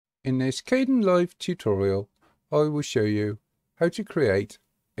In this Kdenlive tutorial, I will show you how to create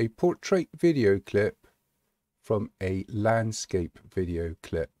a portrait video clip from a landscape video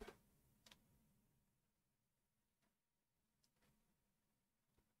clip.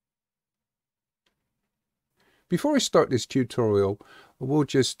 Before I start this tutorial, I will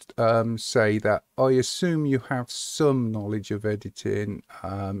just say that I assume you have some knowledge of editing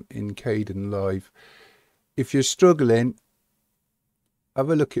in Kdenlive. If you're struggling, have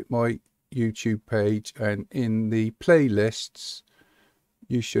a look at my YouTube page, and in the playlists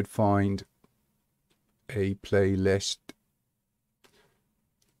you should find a playlist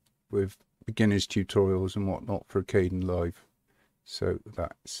with beginners tutorials and whatnot for Kdenlive. So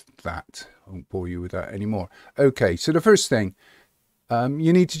that's that. I won't bore you with that anymore. Okay, so the first thing,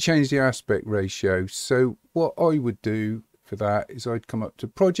 you need to change the aspect ratio. So what I would do for that is I'd come up to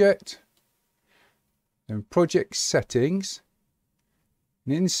project, then project settings,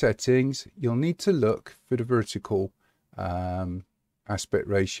 and in settings you'll need to look for the vertical aspect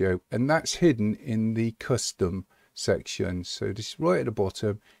ratio, and that's hidden in the custom section. So this is right at the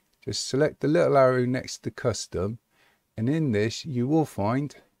bottom. Just select the little arrow next to custom, and in this you will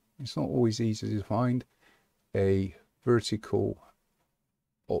find, it's not always easy to find, a vertical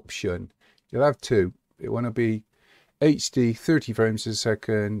option. You'll have two. It want to be HD 30 frames a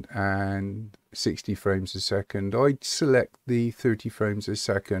second and 60 frames a second. I'd select the 30 frames a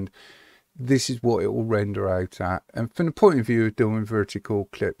second. This is what it will render out at. And from the point of view of doing vertical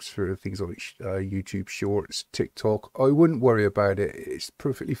clips for things like YouTube Shorts, TikTok, I wouldn't worry about it. It's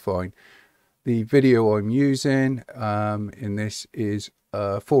perfectly fine. The video I'm using in this is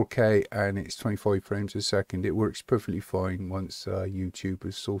 4K and it's 25 frames a second. It works perfectly fine once YouTube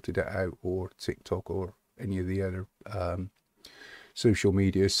has sorted it out, or TikTok, or any of the other social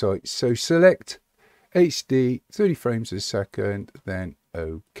media sites. So select HD 30 frames a second, then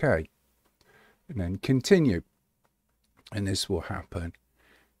OK, and then continue, and this will happen.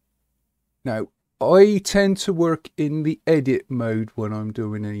 Now I tend to work in the edit mode when I'm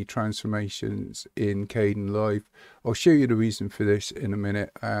doing any transformations in Kdenlive. I'll show you the reason for this in a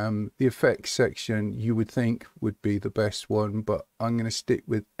minute. The effects section you would think would be the best one, but I'm going to stick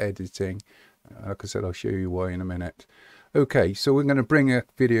with editing. Like I said, I'll show you why in a minute. Okay, so we're going to bring a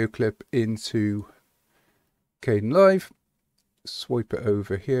video clip into Kdenlive, swipe it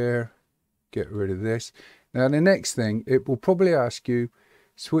over here, get rid of this. Now the next thing, it will probably ask you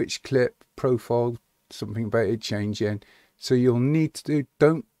switch clip profile, something about it changing. So you'll need to do,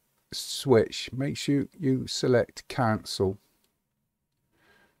 don't switch, make sure you select cancel,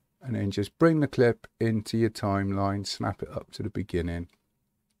 and then just bring the clip into your timeline, snap it up to the beginning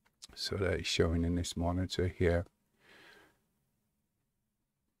so that it's showing in this monitor here.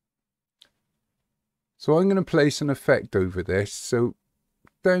 So I'm going to place an effect over this. So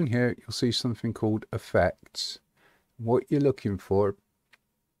down here you'll see something called effects. What you're looking for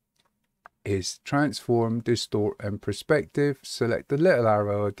is transform, distort and perspective. Select the little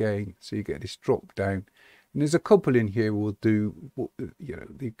arrow again so you get this drop down, and there's a couple in here. We'll do, you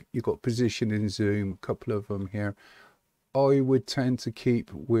know, you've got position and zoom, a couple of them here. I would tend to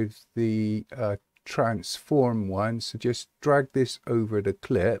keep with the transform one, so just drag this over the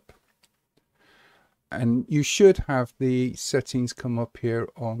clip, and you should have the settings come up here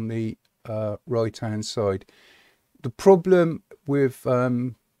on the right hand side. The problem with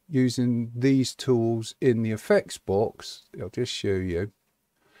using these tools in the effects box, I'll just show you,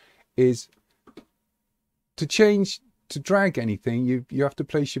 is to change, to drag anything, you have to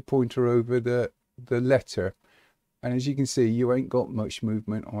place your pointer over the letter, and as you can see you ain't got much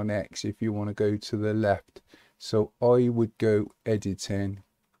movement on X if you want to go to the left. So I would go editing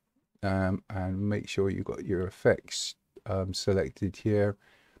and make sure you got your effects selected here,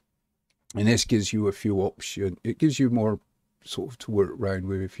 and this gives you a few options. It gives you more sort of to work around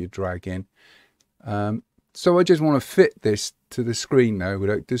with if you're dragging. So I just want to fit this to the screen now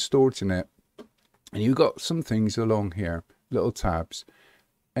without distorting it, and you've got some things along here, little tabs,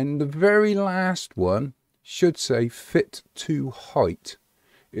 and the very last one should say fit to height.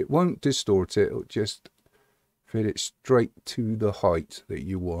 It won't distort it, it'll just fit it straight to the height that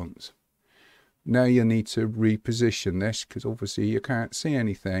you want. Now you need to reposition this because obviously you can't see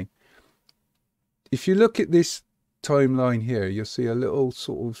anything. If you look at this timeline here, you'll see a little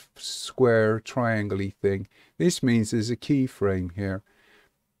sort of square triangle-y thing. This means there's a keyframe here.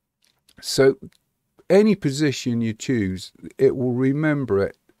 So any position you choose, it will remember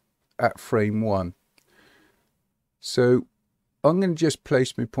it at frame 1. So I'm going to just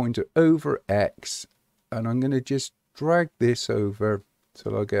place my pointer over X, and I'm going to just drag this over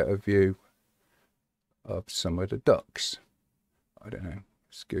till I get a view of some of the ducks. I don't know,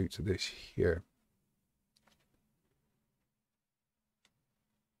 Let's go to this here.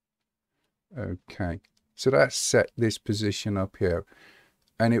 Okay, so that's set this position up here,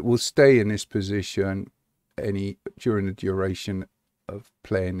 and it will stay in this position during the duration of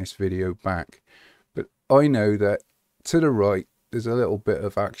playing this video back. But I know that to the right there's a little bit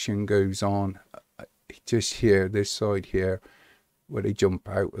of action goes on just here, this side here, where they jump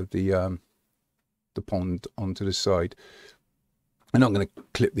out of the pond onto the side. I'm not going to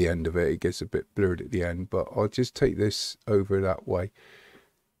clip the end of it, it gets a bit blurred at the end, but I'll just take this over that way.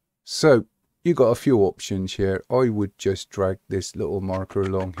 So you got a few options here. I would just drag this little marker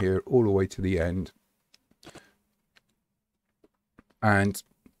along here all the way to the end, and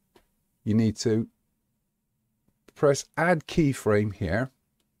you need to press add keyframe here,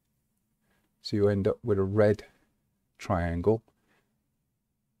 so you end up with a red triangle,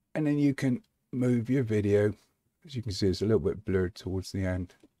 and then you can move your video. As you can see, it's a little bit blurred towards the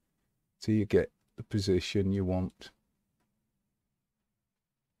end, so you get the position you want.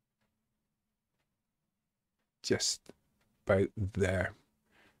 Just about there.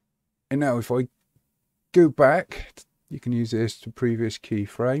 And now if I go back, you can use this to previous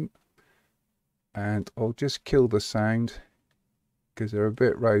keyframe, and I'll just kill the sound because they're a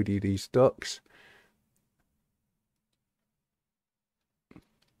bit rowdy, these ducks.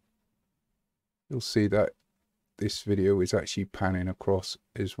 You'll see that this video is actually panning across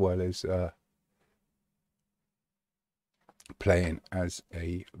as well as playing as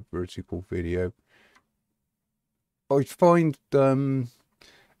a vertical video. I find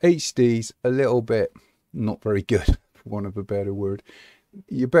HD's a little bit not very good, for want of a better word.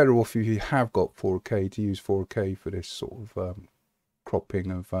 You're better off if you have got 4K to use 4K for this sort of cropping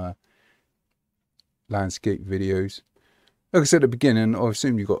of landscape videos. Like I said at the beginning, I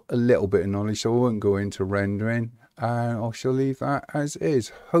assume you've got a little bit of knowledge, so I won't go into rendering, and I shall leave that as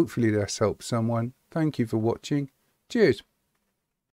is. Hopefully that's helped someone. Thank you for watching. Cheers.